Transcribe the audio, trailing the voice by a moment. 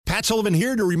Matt Sullivan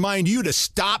here to remind you to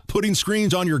stop putting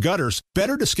screens on your gutters.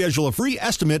 Better to schedule a free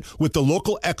estimate with the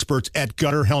local experts at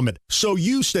Gutter Helmet so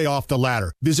you stay off the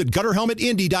ladder. Visit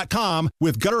GutterHelmetIndy.com.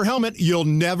 With Gutter Helmet, you'll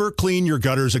never clean your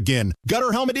gutters again.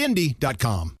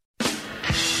 GutterHelmetIndy.com.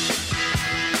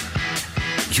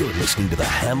 You're listening to the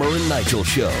Hammer and Nigel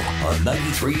Show on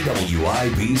 93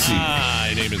 WIBC.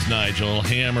 My name is Nigel.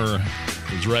 Hammer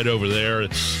is right over there.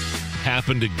 It's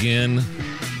happened again.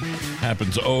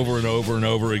 Happens over and over and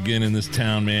over again in this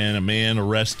town, man. A man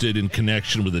arrested in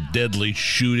connection with a deadly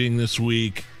shooting this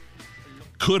week.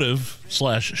 Could have /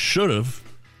 should have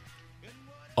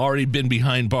already been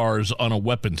behind bars on a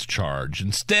weapons charge.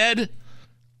 Instead,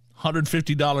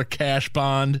 $150 cash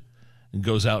bond, and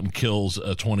goes out and kills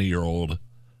a 20-year-old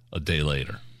a day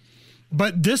later.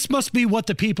 But this must be what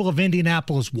the people of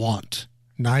Indianapolis want,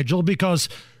 Nigel, because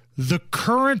the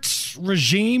current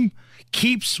regime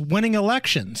keeps winning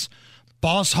elections.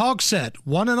 Boss Hogsett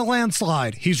won in a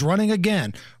landslide. He's running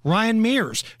again. Ryan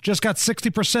Mears just got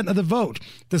 60% of the vote.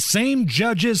 The same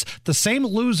judges, the same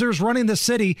losers running the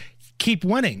city keep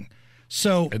winning.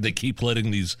 And they keep letting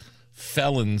these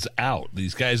felons out,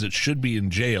 these guys that should be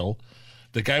in jail.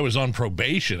 The guy was on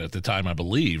probation at the time, I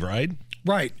believe, right?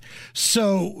 Right.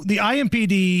 So the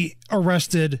IMPD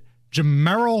arrested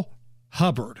Jamerrill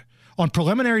Hubbard on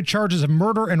preliminary charges of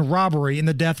murder and robbery in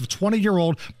the death of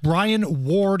 20-year-old Brian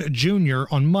Ward Jr.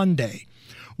 on Monday.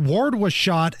 Ward was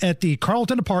shot at the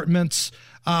Carlton Apartments,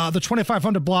 the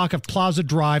 2500 block of Plaza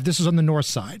Drive. This is on the north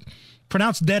side.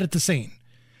 Pronounced dead at the scene.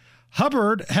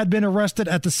 Hubbard had been arrested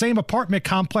at the same apartment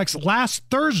complex last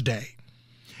Thursday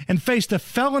and faced a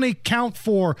felony count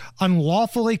for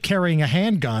unlawfully carrying a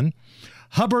handgun.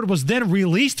 Hubbard was then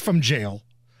released from jail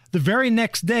the very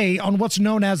next day on what's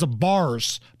known as a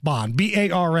BARS bond,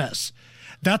 B-A-R-S.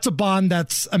 That's a bond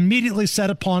that's immediately set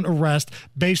upon arrest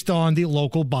based on the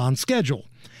local bond schedule.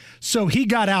 So he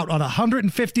got out on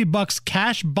 $150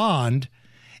 cash bond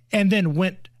and then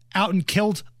went out and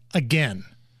killed again.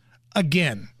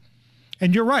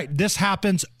 And you're right, this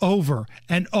happens over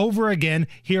and over again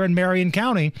here in Marion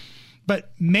County,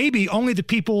 but maybe only the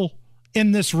people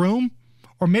in this room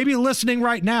or maybe listening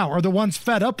right now are the ones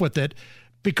fed up with it,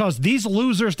 because these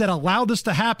losers that allow this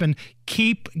to happen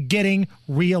keep getting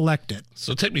reelected.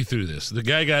 So take me through this. The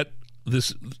guy got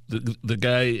this. The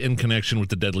guy in connection with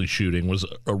the deadly shooting was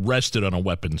arrested on a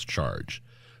weapons charge.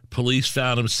 Police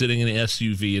found him sitting in an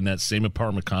SUV in that same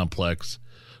apartment complex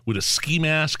with a ski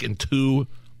mask and 2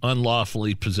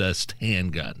 unlawfully possessed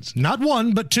handguns. Not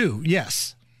one, but 2.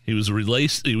 Yes. He was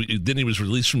released. Then he was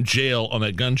released from jail on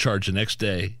that gun charge the next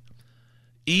day,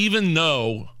 even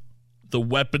though the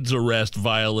weapons arrest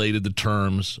violated the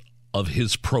terms of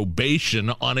his probation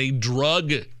on a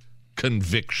drug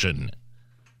conviction.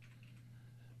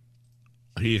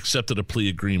 He accepted a plea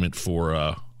agreement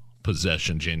for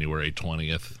possession January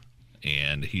 20th,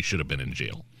 and he should have been in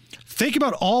jail. Think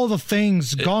about all the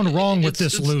things gone wrong with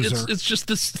this loser. It's just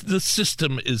this. The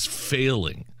system is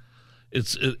failing.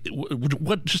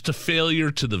 What just a failure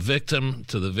to the victim,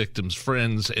 to the victim's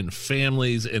friends and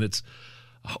families, and it's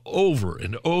over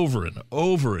and over and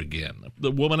over again. The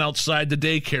woman outside the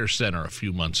daycare center a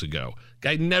few months ago.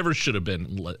 Guy never should have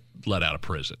been let out of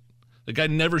prison. The guy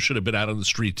never should have been out on the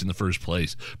streets in the first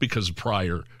place because of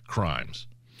prior crimes.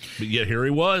 But yet here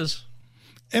he was.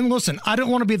 And listen, I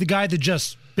don't want to be the guy that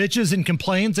just bitches and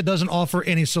complains that doesn't offer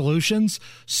any solutions.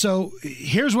 So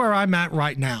here's where I'm at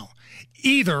right now.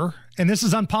 Either, and this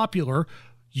is unpopular,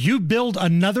 you build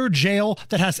another jail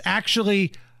that has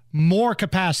actually more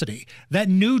capacity. That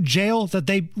new jail that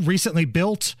they recently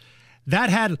built, that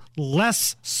had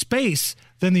less space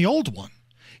than the old one.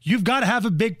 You've got to have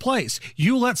a big place.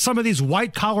 You let some of these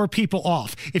white collar people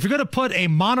off. If you're going to put a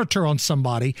monitor on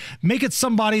somebody, make it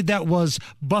somebody that was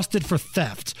busted for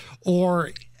theft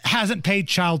or hasn't paid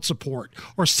child support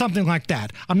or something like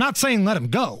that. I'm not saying let them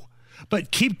go,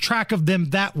 but keep track of them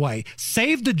that way.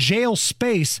 Save the jail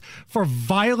space for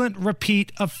violent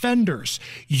repeat offenders.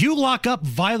 You lock up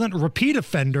violent repeat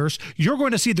offenders, you're going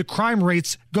to see the crime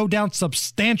rates go down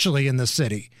substantially in the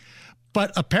city.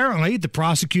 But apparently the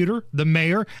prosecutor, the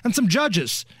mayor, and some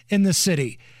judges in the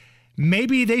city,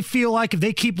 maybe they feel like if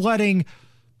they keep letting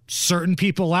certain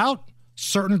people out,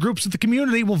 certain groups of the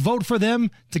community will vote for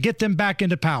them to get them back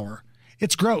into power.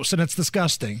 It's gross and it's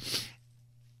disgusting.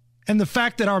 And the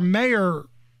fact that our mayor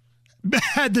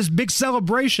had this big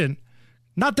celebration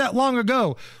not that long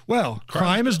ago. Well,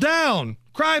 crime is down.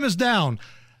 Crime is down.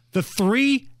 The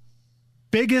 3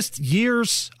 biggest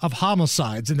years of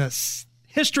homicides in the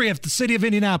history of the city of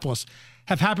Indianapolis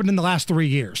have happened in the last 3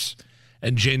 years.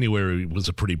 And January was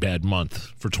a pretty bad month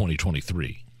for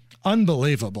 2023.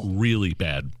 Unbelievable. Really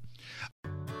bad.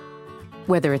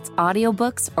 Whether it's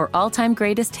audiobooks or all-time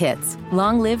greatest hits,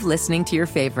 long live listening to your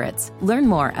favorites. Learn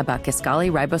more about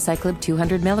Kisqali Ribociclib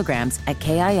 200 milligrams at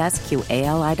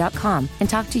KISQALI.com and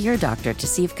talk to your doctor to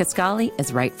see if Kisqali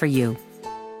is right for you.